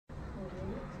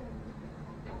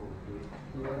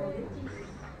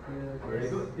Very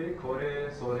good. Okay,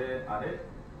 kore, sore, are.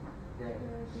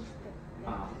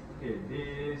 Okay,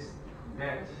 this,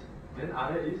 that. Then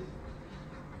other is?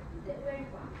 That very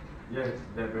far. Yes,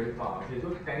 that very far. Okay, so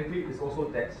technically it's also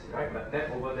that, right? But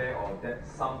that over there or that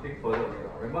something further away.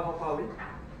 Remember how far away?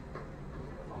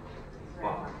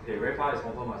 Far. Okay, very far is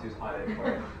confirmed must use are,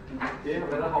 correct? Okay,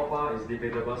 whether how far is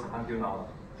debatable until now.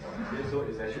 Okay, so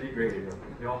it's actually gray area.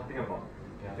 You know, think about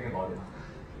it.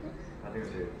 Nothing to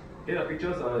say. Okay, the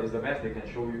pictures is the best they can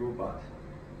show you, but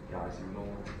yeah, as you know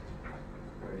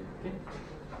already. Okay.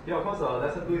 Yeah, of course,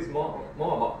 lesson 2 is more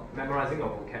about memorizing your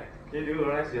vocab. Okay, do you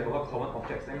realize you have a lot of common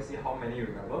objects? Let me see how many you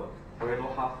remember. Already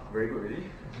know half, very good already.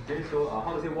 Okay, so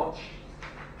how to say watch?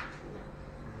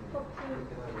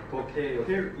 Okay, you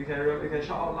can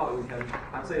shout out loud, you can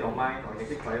answer in your mind, or you can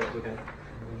keep quiet also can.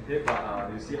 Okay, but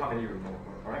you see how many you know.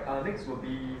 Alright, next will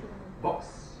be box.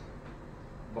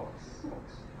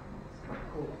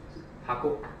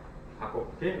 Hako.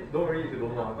 Okay, don't worry if you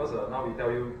don't know, because now we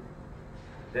tell you,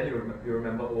 then you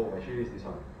remember, oh, actually it's this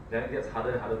one. Then it gets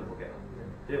harder and harder to forget.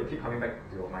 Okay, it will keep coming back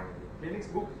to your mind. Okay,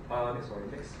 next book,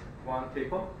 next one,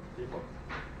 paper. Paper,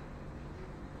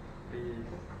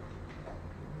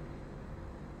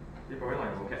 very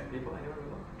like vocab. Paper, anyone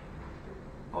remember?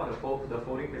 How about the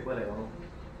folding paper that you know?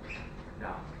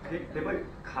 Yeah, okay, paper,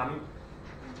 kami.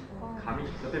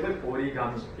 The paper is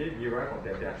origami. Okay, derive from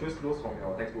that. Yeah, choose those from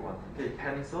your textbook one. Okay,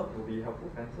 pencil will be helpful.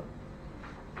 Pencil.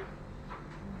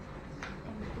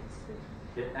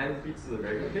 Okay, enpitsu,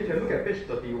 very good. Okay, you can look at page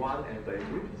 31 and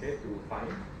 32. Okay, to find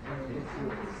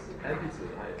enpitsu.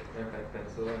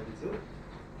 Pencil, enpitsu.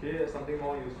 Okay, something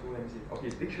more useful. Let me see. Okay,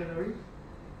 dictionary.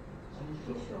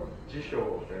 Jisho,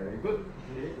 very good.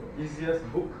 Okay, easiest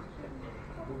book.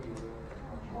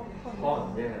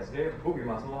 Hon, yes. Okay, book you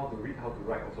must know how to read, how to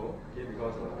write also. Okay,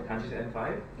 because the kanji is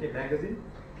N5. Okay, magazine.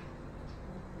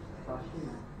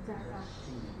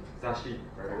 Zashi,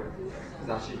 very good.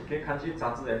 Zashi. Okay, kanji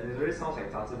zazi, and it really sounds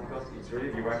like zazi because it's really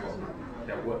derived from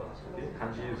that word. Okay,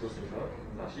 kanji is also similar.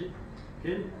 Zashi.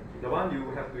 Okay, the one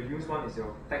you have to use one is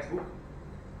your textbook.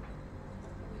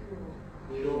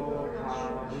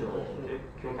 Kyokasho. Okay,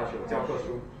 Kyokasho. 教科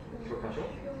书. Kyokasho.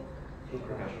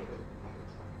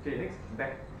 Okay, next,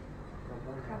 bag.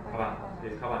 Kaban.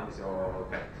 Okay, kaban is your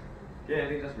bag. Okay,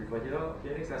 anything just refer here.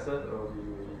 Okay, next lesson will be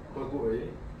close book already.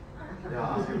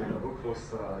 Yeah, ask you when the book close,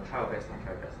 try your best.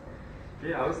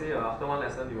 Okay, I always say after one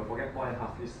lesson you will forget more than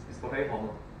half. It's perfectly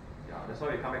normal. Yeah, that's why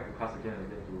we come back to class again and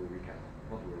again to recap.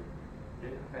 Not to worry.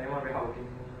 Okay, if anyone very hardworking,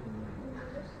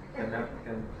 can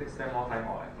spend more time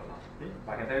or effort. Okay,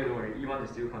 but I can tell you, don't worry, E1 is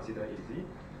still considered easy.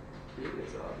 Okay,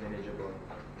 it's manageable.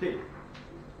 Okay,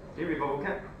 with a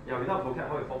vocab, yeah, without vocab,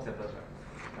 how you form sentence, right?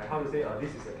 Like how to say,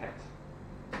 this is a cat.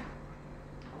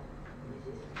 This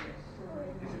is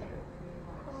a cat.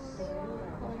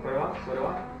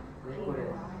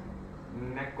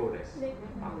 Neko desu.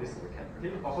 This is a cat.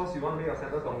 Okay, of course, you want to make a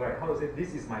sentence longer, right? How to say,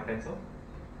 this is my pencil?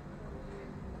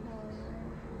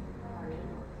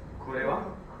 Kore wa?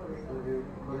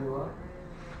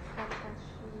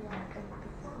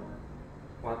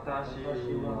 Watashi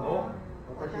no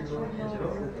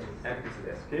emphasis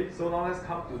desu. Okay, so now let's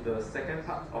come to the second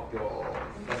part of your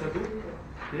lesson 2.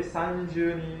 Okay,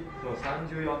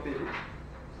 34ページ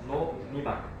の2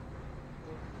番.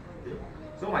 Okay,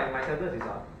 so my sentence is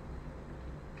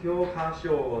教科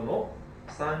書の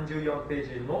34ペー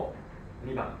ジの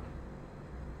2番. わ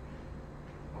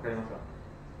かりますか?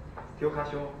 教科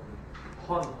書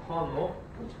本の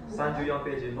34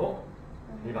ページの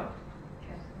2番.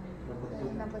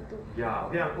 Number 2.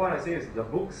 Yeah, what I say is the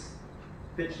books,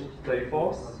 page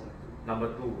 34,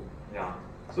 number 2. Yeah,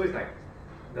 so it's like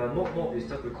the note is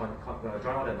just to join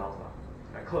all the nouns.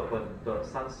 Like 课本的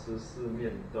34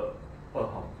面的2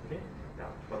号. Okay? Yeah,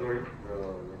 but don't worry,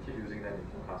 we'll keep using them in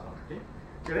class 1. Okay?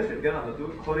 Okay, let's read again number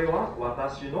 2. これは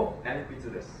私の鉛筆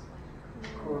です.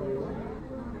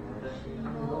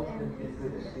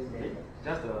 Okay,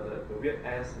 just the weird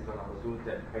S in the number 2,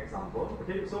 that example.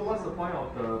 Okay, so what's the point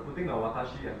of putting the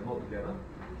watashi and the note together?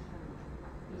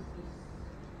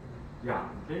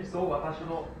 Yeah, okay, so watashi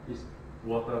no is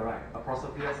water, right?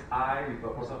 Apostrophe S I with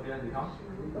apostrophe S becomes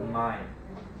mine.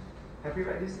 Have we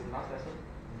read this in last lesson?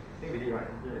 I think we did, right?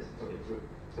 Yes. Okay, good.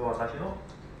 So watashi no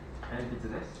and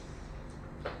business.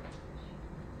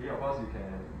 Okay, of course you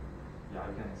can. Yeah,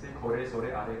 you can say kore,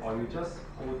 sore, are, or you just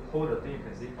hold the thing, you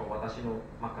can say watashi no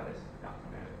maka desu. Yeah,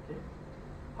 okay.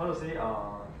 How to say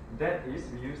that is,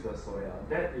 we use the sore.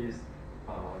 That is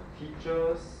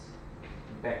teacher's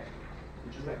bag.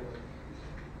 Teacher's bag.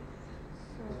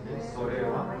 Okay, sore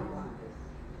wa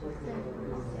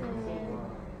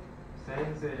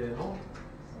sensei no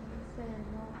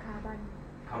no carbon.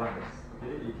 Carbon base.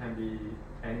 Okay, it can be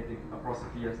anything,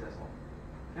 apostrophe s, that's all.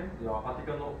 Okay, your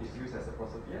particle note is used as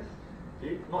apostrophe s.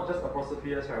 Okay, not just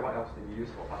apostrophe s, right? What else do we use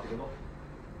for particle note?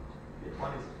 Okay,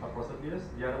 one is apostrophe s,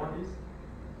 the other one is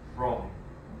from,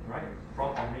 right? From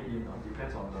or made in,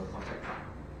 depends on the context.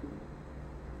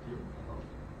 Okay.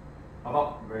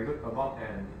 About, very good, about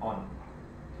and on.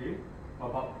 Okay,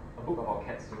 about a book about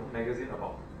cats, magazine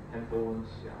about handphones,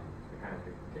 yeah, that kind of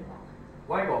thing. Okay.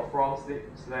 Why got from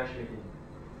slash made in?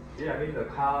 Okay, I mean the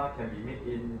car can be made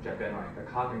in Japan, right? The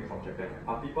car can be from Japan, right?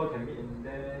 But people can be in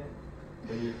there,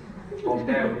 can be from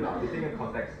there only, we think in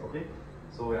context, okay?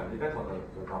 So yeah, depends on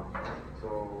the ground.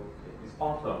 So it's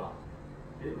author.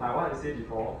 Okay, like what I said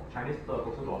before, Chinese third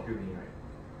also got few meaning,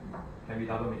 right? Can be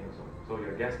double meaning also. So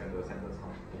your guess when the sentence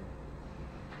comes. Okay.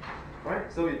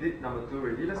 Right, so we did number 2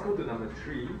 already. Let's go to number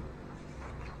 3.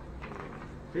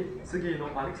 Okay, 次の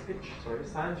next page. Sorry,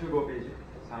 35 page.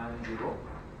 35.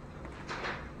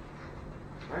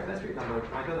 Right, let's read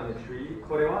item number 3.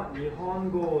 これは日本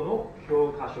語の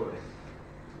教科書です。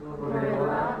これ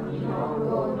は日本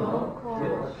語の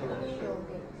教科書です。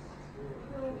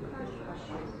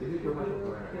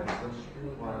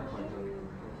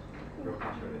教科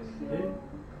書です。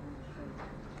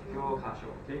教科書。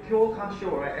Okay, 教科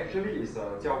書 right actually is a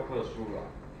教科书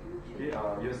Okay,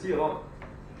 you see a lot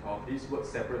of these words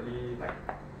separately, like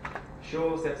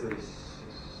show sets is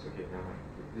okay. Never mind.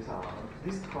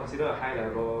 This consider a high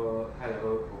level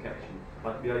vocab actually,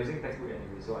 but we are using textbook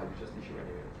anyway, so I just teach you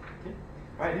anyway. Okay,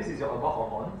 right. This is your about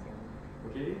or on.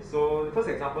 Okay, so the first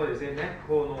example is say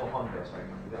neko no on desu, right?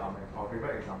 This is our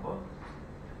favorite example.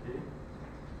 Okay,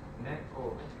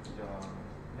 neko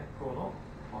no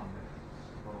on desu.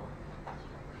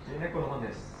 Okay, neko no on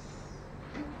desu.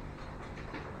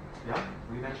 Yeah,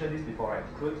 we mentioned this before, right?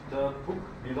 Could the book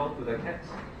belong to the cat?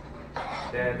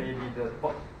 There may be the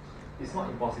book. It's not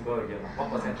impossible again,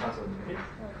 1% chance only. Okay?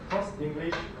 Because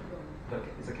English,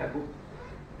 it's a cat book.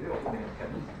 Is it also named a cat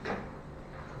book?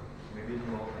 Maybe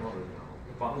not really.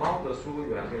 But 猫的书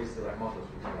有两个意思 like 猫的书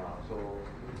so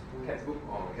cat book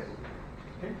or cat book.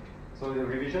 Okay? So the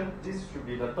revision, this should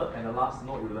be the third and the last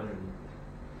note you learn already.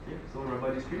 Okay? So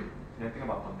remember this three, then think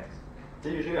about context.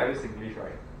 Okay, usually I use English,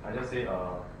 right? I just say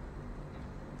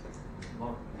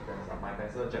not depends. My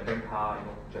pencil, Japan car,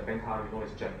 Japan car,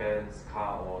 it's Japan's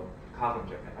car or car from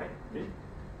Japan, right? Okay.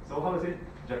 So how to say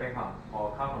Japan car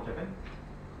or car from Japan?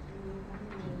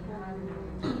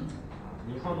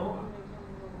 Nihon no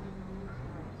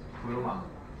kuruma.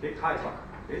 Okay, car is what?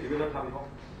 Okay, you learn car before?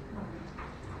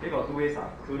 Okay, got two ways,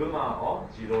 kuruma or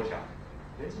jidosha.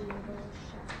 Okay.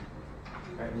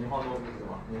 Right, Nihon no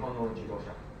kuruma, Nihon no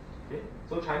jidosha. Okay,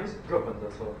 so Chinese 日本的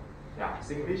车。Yeah,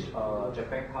 Singlish,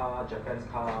 Japan car, Japan's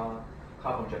car,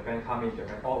 car from Japan, car made in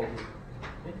Japan, all okay.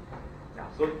 Okay. Yeah,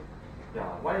 so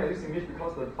yeah, why I use English?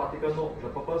 Because the particle note, the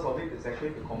purpose of it is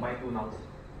actually to combine two nouns.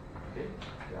 Okay?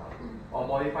 Yeah. Or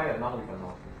modify a noun with a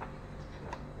noun.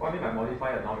 Yeah. What I mean by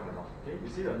modify a noun with a noun? Okay, you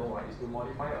see the note, right? Is to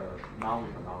modify a noun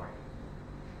with a noun, right?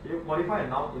 Okay, modify a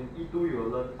noun in E2 you will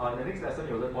learn in the next lesson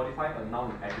you'll learn modify a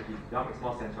noun with adjective. That makes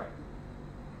more sense, right?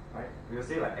 Right? We will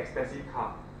say like expensive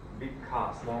car, big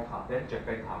car, small car, then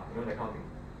Japan car, that kind of thing.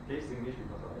 Okay, it's English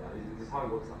because this is how it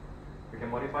works. We can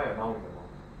modify a noun with a noun.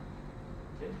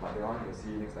 Okay, but that one you'll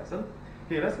see next lesson.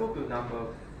 Okay, let's go to number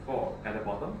 4 at the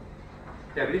bottom.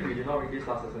 Okay, I believe we did not read this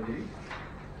last lesson, did we?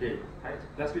 Okay, right,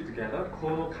 let's read together.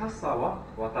 Kono kasa wa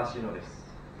watashi no desu.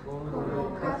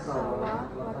 Kono kasa wa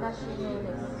watashi no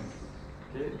desu.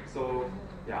 Okay, so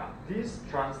yeah, this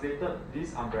translated,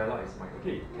 this umbrella is mine.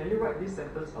 Okay, can you write this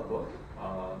sentence above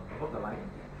the line?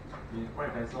 In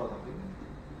write pencil or something.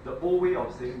 The old way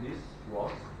of saying this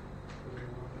was.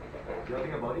 Do you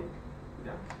think about it?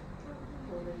 Yeah.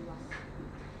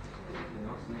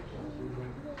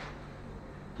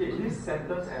 Okay, this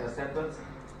sentence and a sentence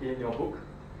in your book,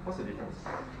 what's the difference?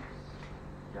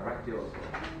 Yeah, right here also.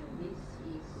 This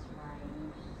is my.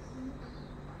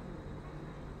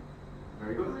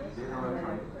 Very good. See how I'm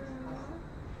trying.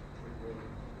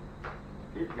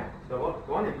 Yeah, the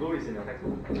one in blue is in your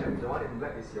textbook, and the one in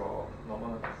black is your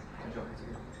normal.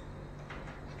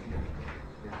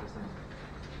 Yeah, just nice.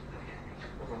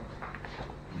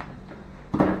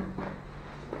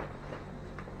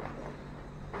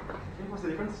 Okay, what's the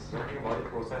difference? Talking about the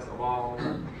process a while.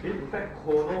 Okay, in fact,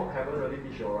 kono haven't really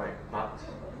teach you, right? But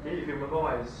okay, if you remember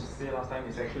what I said last time,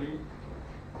 it's actually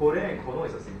kore and kono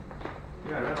is the same.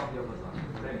 Yeah, I read off here first.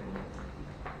 Kore and kono.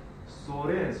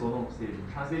 Sore and sono same.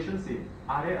 Translation same.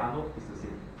 Are, ano is the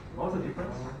same. What's the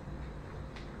difference?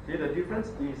 Okay, the difference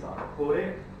is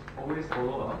kore always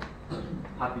follow a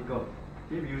particle.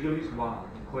 Okay, we usually use wa.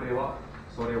 Kore wa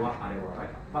sorewa arewa, right?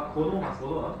 But kono must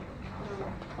follow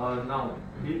a noun.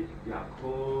 Yeah,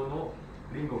 kono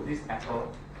lingo, this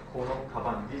apple, kono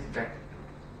kaban, this bag.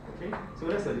 Okay, so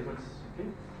that's the difference. Okay,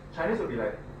 Chinese will be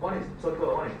like one is 这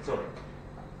个, one is 这.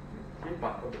 Okay,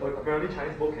 but apparently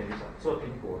Chinese both can use 这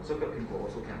苹果, 这个苹果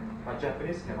also can, but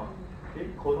Japanese cannot. Okay,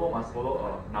 kono must follow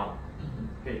a noun.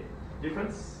 Okay,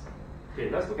 difference. Okay,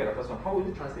 let's look at the first one. How would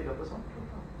you translate the first one?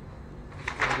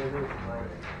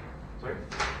 Sorry,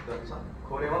 the first one.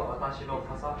 Korewa watashi no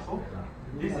kasa. So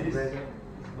this is this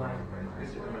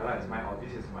umbrella is mine, or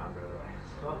this is my umbrella.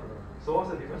 So what's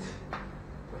the difference?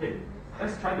 Okay,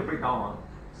 let's try to break down.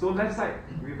 So left side,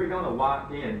 we break down the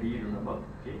one A and B. Remember?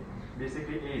 Okay,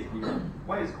 basically A is B.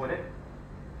 What is coded?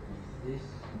 This.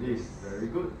 Very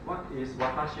good. What is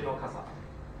watashi no kasa?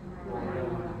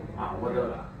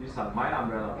 These are my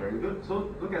umbrella. Very good.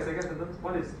 So look at second sentence.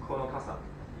 What is kono kasa?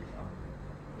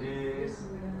 This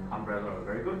umbrella.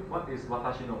 Very good. What is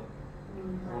watashi no?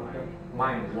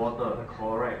 Mine, water.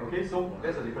 Correct. Okay, so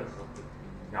that's the difference.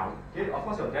 Yeah. Okay, of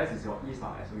course your guess is your is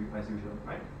as usual,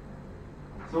 right?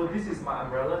 So this is my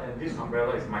umbrella and this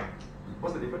umbrella is mine.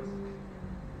 What's the difference?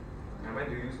 And when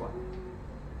do you use what?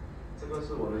 这个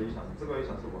是我的雨伞，这个雨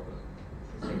伞是我的。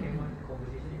Second one,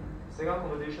 composition. Second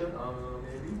conversation,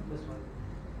 maybe? First one,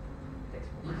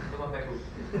 textbook. First one, textbook.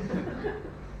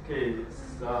 Okay,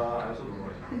 I also don't know.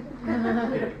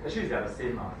 Okay, actually they are the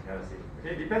same. They are the same.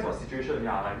 Okay, depends on situation.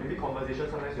 Yeah, like maybe conversation.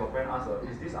 Sometimes your friend asks,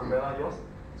 "Is this umbrella yours?"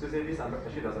 So you say this umbrella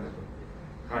actually doesn't matter.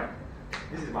 Right?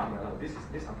 This is my umbrella. This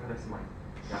umbrella is mine.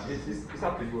 Yeah, it's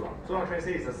up to you. So what I'm trying to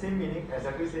say is the same meaning,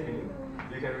 exactly same meaning.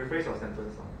 You can rephrase your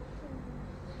sentence.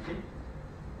 Okay?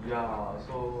 Yeah.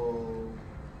 So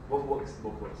both works.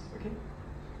 Okay.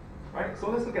 Right.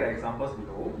 So let's look at examples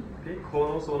below. Okay.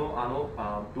 Kono, sono, ano.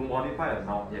 To modify a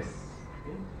noun. Yes.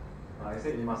 Okay. I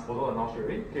said you must follow a noun straight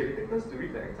away. Okay. We take turns to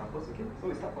read the examples. Okay. So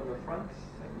we start from the front.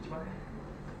 Which one?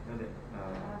 Yeah.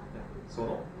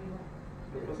 Sono.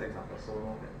 The first example.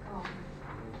 Sono.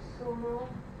 Sono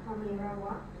kamera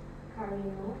wa kare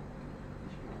no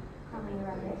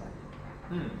kamera desu.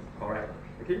 Correct.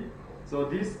 Okay. So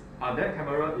this that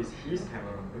camera is his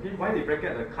camera. Okay. Why they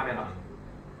bracket the camera?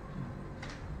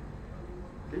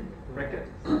 Okay. Bracket.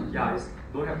 Yeah.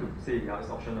 Don't have to say. Yeah. It's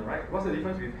optional, right? What's the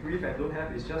difference with and don't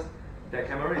have? It's just that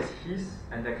camera is his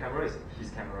and that camera is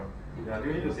his camera. Yeah. Do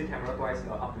you need to say camera twice?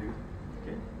 Up to you.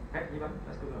 Okay. Right, Ivan.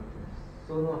 Let's go to the.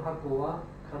 その箱は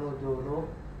彼女の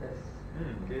です。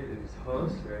Okay, it's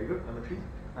hers. Very good. Number 3.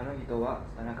 あの人は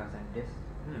田中さんです。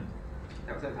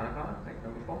That was Tanaka. Like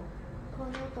number 4. こ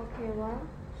の時計は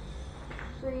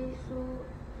スイス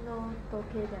の時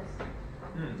計です。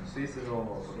Swiss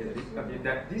no. Okay,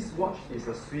 this watch is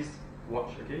a Swiss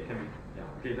watch. Okay, can be. Yeah.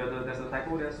 Okay, there's a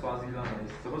typo there. Swaziland.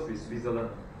 It's supposed to be Switzerland.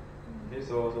 Okay,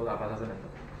 so that doesn't matter.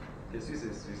 Okay, Swiss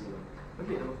is Switzerland.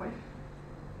 Okay, number 5.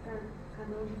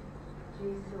 彼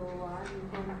女は日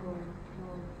本語の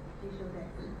辞書で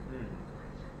す。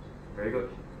Very good.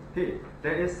 Okay,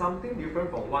 there is something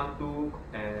different from 1, 2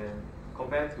 and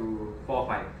compared to 4,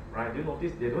 5. Right? Do you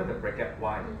notice they don't have the bracket?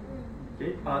 Why?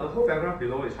 Okay. The whole paragraph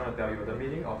below is trying to tell you the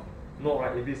meaning of no.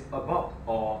 Right? If it's about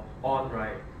or on,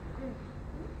 right?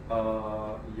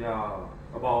 Yeah,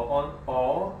 about on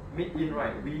or mid in,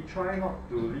 right? We try not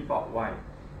to leave out why.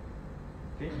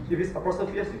 Okay. If it's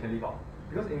apostrophe S, you can leave out.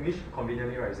 Because English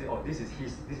conveniently, right, you say, oh, this is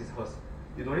his, this is hers.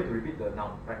 You don't need to repeat the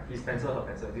noun, right? His pencil, her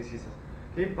pencil, this is hers.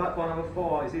 Okay, but for number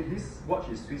 4, you say this watch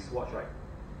is Swiss watch, right?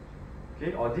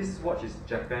 Okay, or this watch is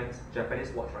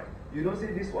Japanese watch, right? You don't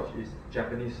say this watch is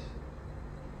Japanese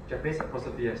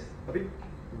apostrophe S. A bit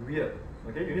weird.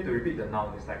 Okay, you need to repeat the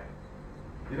noun. It's like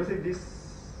you don't say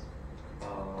this.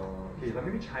 Okay, but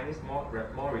maybe Chinese more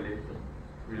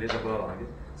relatable like this.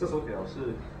 这手表是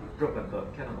日本的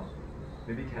can or not?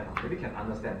 Maybe can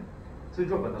understand. So 日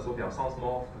本的手表 sounds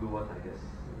more fluent, I guess.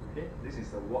 Okay, this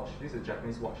is a watch. This is a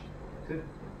Japanese watch. So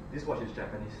this watch is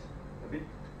Japanese. A bit.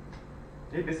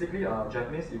 Okay, basically,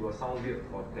 Japanese it will sound weird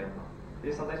for them.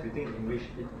 Okay, sometimes we think in English,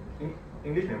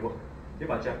 English may work. Okay,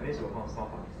 but Japanese will sound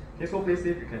funny. Okay, so play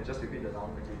safe. You can just repeat the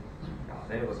noun again. Yeah,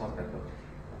 then it will sound better.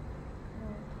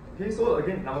 Okay, so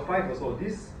again, number 5 also.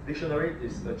 This dictionary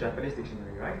is a Japanese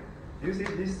dictionary, right? Do you see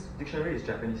this dictionary is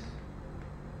Japanese?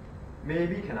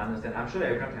 Maybe can understand. I'm sure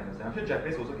everyone can understand. I'm sure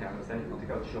Japanese also can understand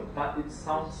it, but it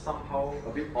sounds somehow a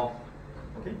bit off.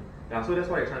 Okay? Yeah, so that's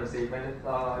what you're trying to say. When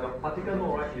your particular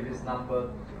note, right, if it's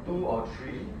number 2 or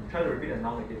 3, try to repeat the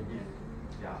noun again. If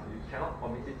you cannot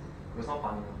omit it, it will sound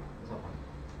funny. It's not funny.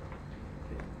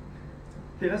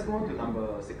 Okay, let's go on to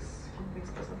number 6.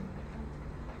 Next person.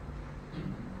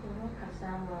 この傘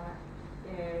は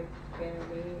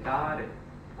誰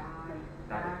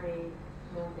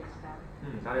no desu ka?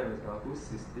 誰のですか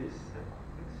Whose is this?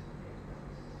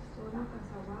 その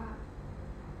傘は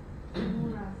木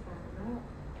村さんの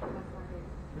傘で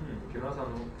す。木村さ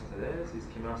んの傘です。Is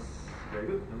Kimura's. Very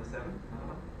good. Number 7.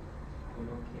 こ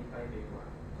の携帯電話、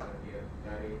誰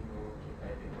の携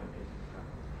帯電話ですか？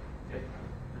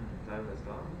誰のです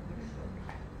か？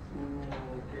この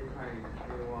携帯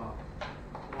電話は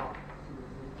鈴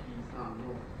木さん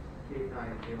の携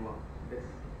帯電話です。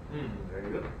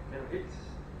Very good. And 8.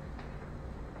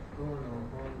 この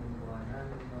本は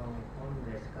何の本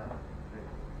ですか？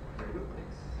 Very good.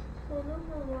 Next. その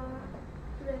本は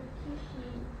歴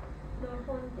史の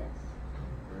本です。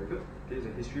 Very good. Okay, is a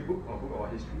history book or book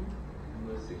about history.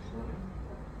 Number 6.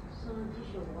 その辞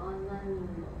書は何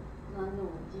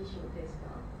の辞書です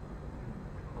か？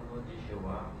この辞書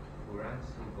はフラン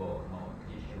ス語の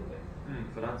辞書です。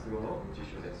フランス語の辞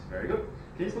書です。Very good.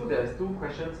 Okay, so there's 2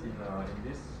 questions in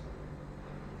this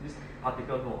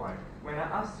article note, right? When I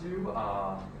ask you,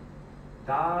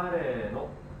 誰の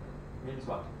means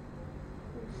what?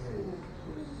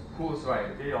 Whose,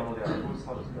 right? Okay, you all know that. Whose,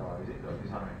 how to spell? Is it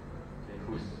this one, right? Okay,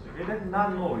 whose. Okay, then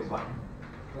none no is what?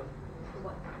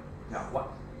 What? Yeah, what?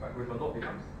 Right, with a note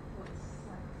becomes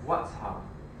what's,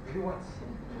 okay, what's?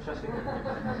 Such thing?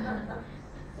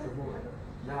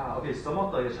 Yeah, okay, 什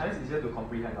么的 Chinese is easier to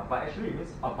comprehend, but actually it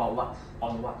means about what,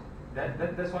 on what.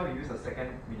 That's why we use the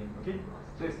second meaning, okay?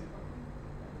 So it's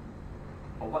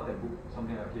on what that book,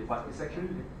 something like okay, but it's actually,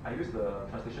 I use the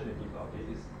translation they give, okay,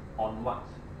 it's on what,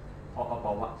 or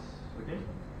about what, okay?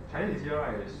 Chinese is here,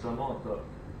 right, 什么的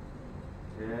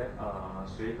okay,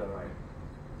 谁的 right?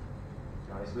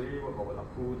 Yeah, it's really word for word,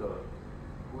 who the,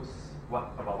 who's,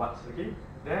 what, about what, okay?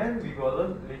 Then we will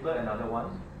learn later another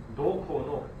one, doko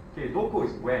no. Okay, doko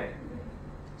is where.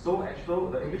 So actual,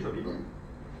 the English will be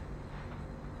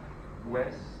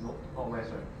west, no, not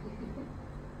west, right?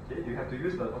 Okay, you have to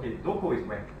use the, okay, doko is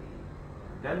where.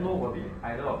 Then no will be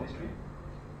either of these 3.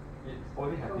 It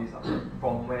only have this,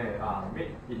 from where,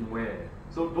 made in where.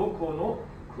 So doko no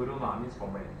kuruma means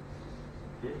from where.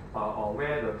 Okay, or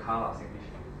where the car is English.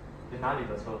 Okay, 哪里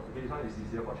的车. Okay, this one is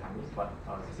easier for Chinese, but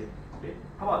it's the same. Okay,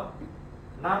 how about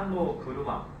何の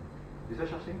車? Is there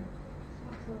such thing?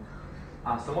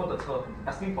 什么的车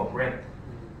asking for brand.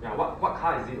 Yeah, what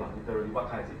car is it? Literally, what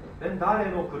car is it? Then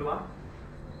誰の車?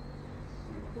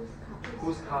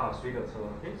 Whose car? 谁的车?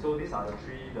 Okay, so these are the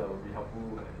 3 that will be helpful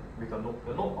with the note.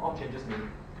 The note all changes meaning.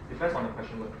 Depends on the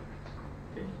question word.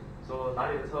 Okay, so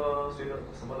哪里的车? 谁的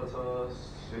什么的车?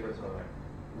 谁的车? Right?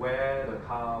 Where the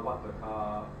car? What the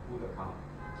car? Who the car?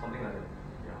 Something like that.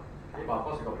 Yeah. Okay, but of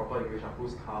course you got proper English.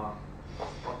 Whose car?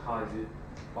 What car is it?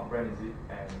 What brand is it?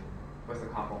 And where's the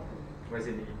car from? Where's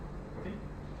it made? Okay?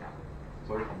 Yeah.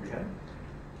 So you comprehend.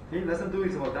 Okay, lesson 2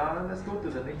 is about done. Let's go to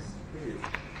the next page.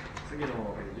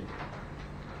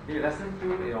 Okay, lesson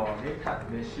 2, your name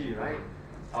card, Meshi, right?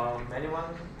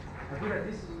 Anyone? Have you read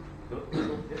this? No?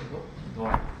 Yes, no?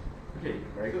 No. Okay,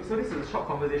 very good. So this is a short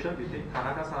conversation between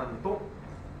Tanaka-san and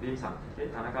Lim-san. Okay,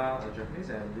 Tanaka Japanese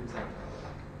and Lim-san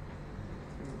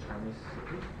Chinese.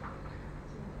 Okay.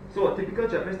 So a typical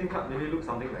Japanese name card maybe looks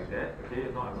something like that.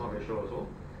 Okay, no, I'm not very sure also.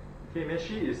 Okay,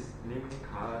 Meshi is name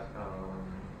card.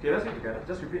 Okay, let's read together.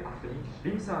 Just repeat after me.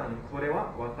 Lim-san, これ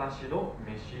は私の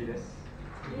飯です。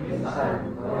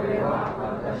Lim-san, これは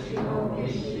私の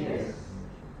飯です。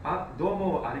どう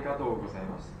もありがとうござい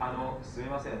ます。すみ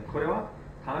ません。これは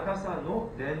田中さんの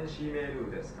電子メー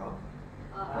ルですか？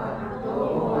どう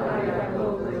もありが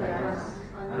とうございます。す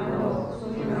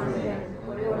みません。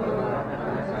これは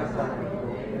田中さんの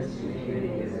電子メー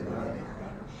ルですか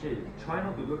？Okay, try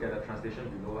not to look at the translation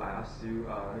below. I asked you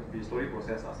the story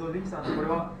process. So, Lim-san, これ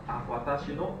は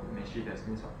私の飯です。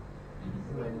means what?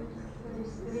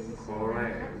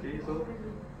 Correct. Okay, so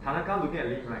Tanaka looking at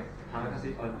Lim, right? Tanaka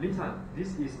says, Lim-san,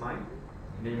 this is my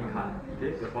name card.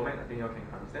 Okay, the format I think you all can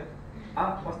understand.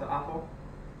 What's the R for?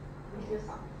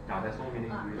 Yeah, there's no meaning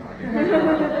to it.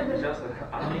 It's just they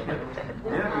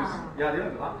have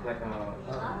to like a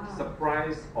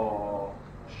surprise or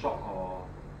shock or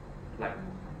like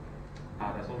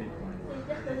there's no meaning.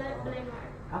 They just don't like blank,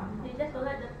 right? Huh? They just don't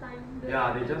like the time.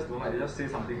 Yeah, they just don't like, they just say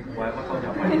something, whatever comes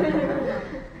their mind.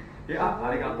 Okay,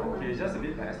 arigato. Okay, it's just a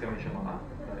bit like exclamation mark.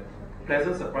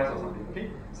 Pleasant surprise or something.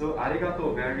 Okay, so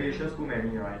arigato, variations too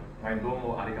many, right? Right,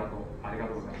 domo, arigato,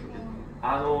 arigato.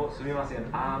 Okay, すみません。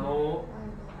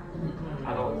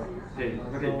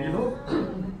Okay, below,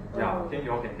 yeah, I think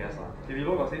you all can guess. Okay,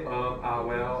 below got say,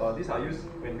 well, these are used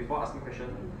when before asking question,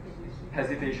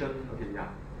 hesitation. Okay, yeah,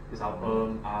 these are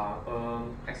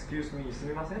excuse me, す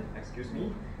みません excuse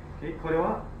me. Okay, これ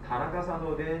は田中さん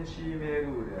の電子メー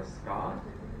ルですか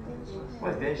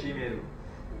？What is 電子メール?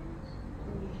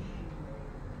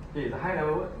 Okay, it's a high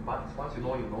level word, but once you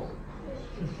know, you know.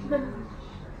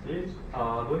 Okay,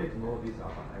 don't need to know this,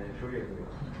 but I show you anyway.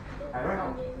 I write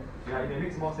out. Yeah, it may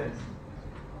make more sense.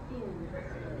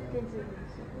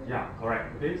 Yeah,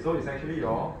 correct. Okay, so it's actually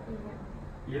your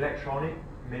electronic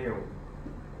mail.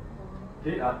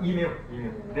 Okay, email.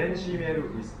 Then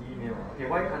shimeru is email. Okay,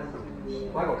 why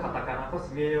got katakana?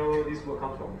 Because mail, this word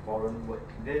comes from foreign word.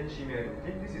 Then shimeru.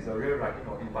 Okay, this is a real writing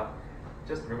of it, but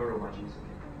just remember Romaji.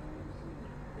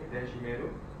 Okay. Then shimeru.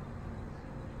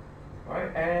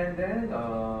 Alright, and then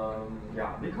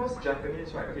yeah, because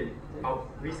Japanese, right? Okay,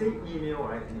 we say email,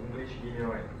 right? In English, email,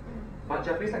 right? But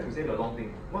Japanese like to say the long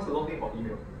thing. What's the long thing for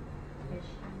email?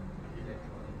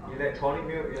 Electronic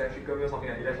mail, electrical mail, something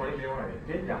like electronic mail, right?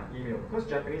 Okay, yeah, email. Because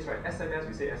Japanese, right? SMS,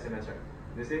 we say SMS, right?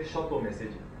 They say short term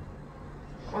message.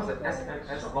 What's the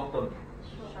SMS long term?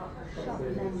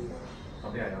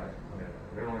 Something like that, right?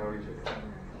 Very long, very usually.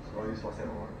 So use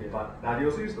WhatsApp or okay, but they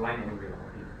also use line anyway.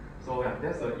 Okay. So yeah,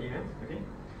 that's the email. Okay.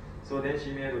 So then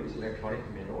shimeru is electronic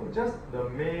mail. Just the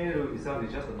mail itself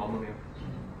is just a normal mail.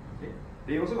 Okay.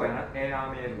 They also got another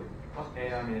air mail. What's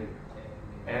air mail?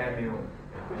 Air mail.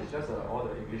 Yeah, it's just all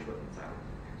the English words inside.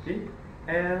 Okay.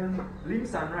 And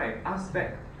Lim-san, right, asked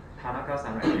back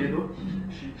Tanaka-san, right? You know,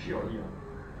 she or he.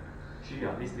 She,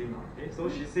 Miss Lim. Okay. So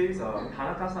she says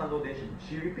Tanaka-san no, then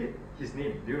she repeat his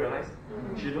name. Do you realize?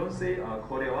 She don't say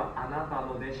kore wa anata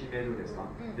no den shimeru desu ka.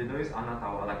 They don't use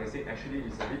anata wa. Like I said, actually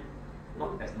it's a bit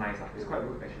not as nice. It's quite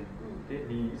rude actually. Okay.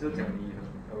 你一直讲你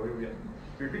very weird.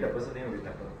 Repeat the person name will be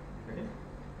better. Okay.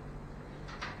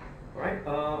 Alright.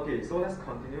 Okay. So let's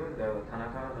continue the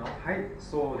Tanaka now. はい。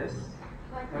そうです。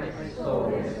そ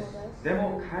うです。で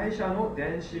も会社の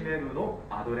電子メールの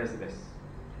アドレスです。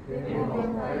でも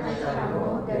会社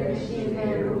の電子メ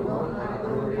ールのア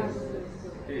ドレスで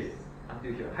す。Okay,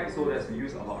 until here. Hi, so that's we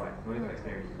use a lot, right? No need to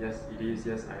explain. Yes, it is.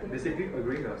 Yes, I basically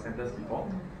agreeing the sentence before.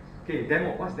 Okay,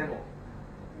 demo. What's demo?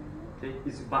 Okay,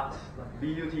 it's but.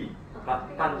 B-U-T. But.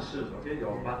 但是. Okay,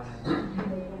 your but.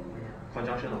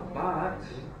 Conjunction of but.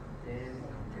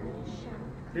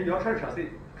 Okay, you all try to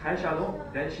translate. 会社の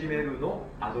電子メールの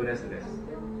アドレスです。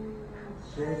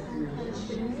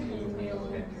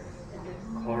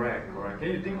Correct.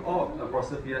 Can you think of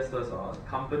apostrophe S first?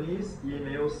 Company's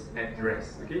emails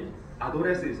address. Okay,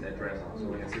 address is address.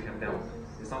 So as you can tell,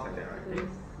 it sounds like that, right? Okay.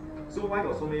 So why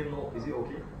got so many no? Is it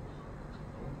okay?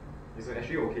 It's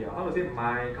actually okay. How to say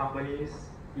my company's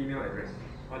email address?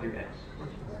 What do you add?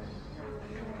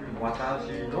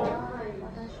 私の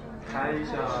会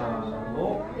社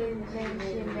の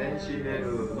電子メ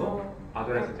ールのア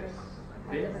ドレスです。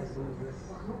Okay?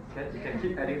 You can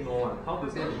keep adding no one. How to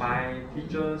say my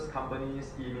teacher's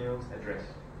company's emails address?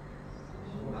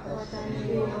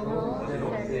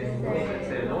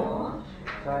 Say no.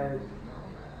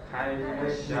 会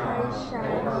社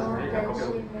の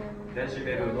電子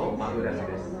メールのアドレス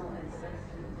です。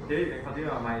Okay, you can continue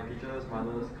on my teacher's,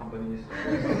 mother's, company's.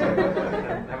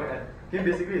 Never add. Okay,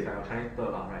 basically it's like a Chinese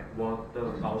的啦 right? 我的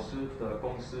老师的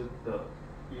公司的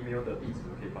email 的地址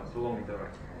okay, but so long later,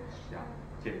 right? Yeah.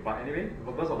 Okay, but anyway,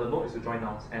 the purpose of the note is to join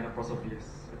nouns and apostrophes.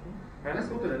 Okay. Right, let's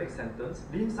go to the next sentence.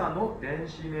 Lim-sanの電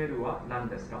子メールは何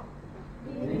ですか?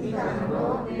 Lim-san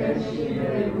の電子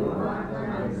メールは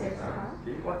何ですか?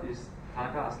 Okay, what is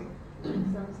Tanaka asking?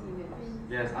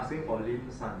 Yes, asking for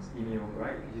Lim-san's email,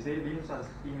 right? He said Lim-san's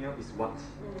email is what?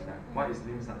 Yeah. What is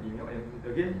Lim-san's email? And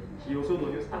again, he also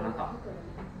don't use anata.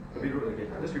 A bit rude again.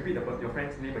 Just repeat your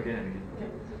friend's name again and again. Okay.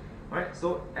 Alright,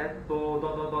 so eto ...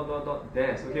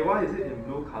 Des. Okay, why is it in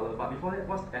blue color? But before that,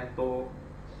 what's eto?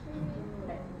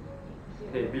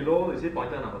 Okay, below you see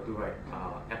pointer number 2, right?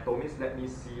 Eto means let me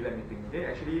see, let me think. Okay,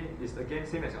 actually it's again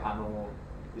same as your ano.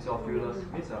 It's your feelers.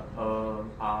 Means that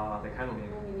kind of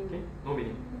meaning. Okay, no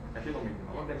meaning. Actually no meaning.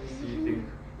 I want let me see, think.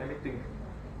 Let me think.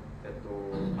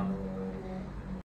 Eto.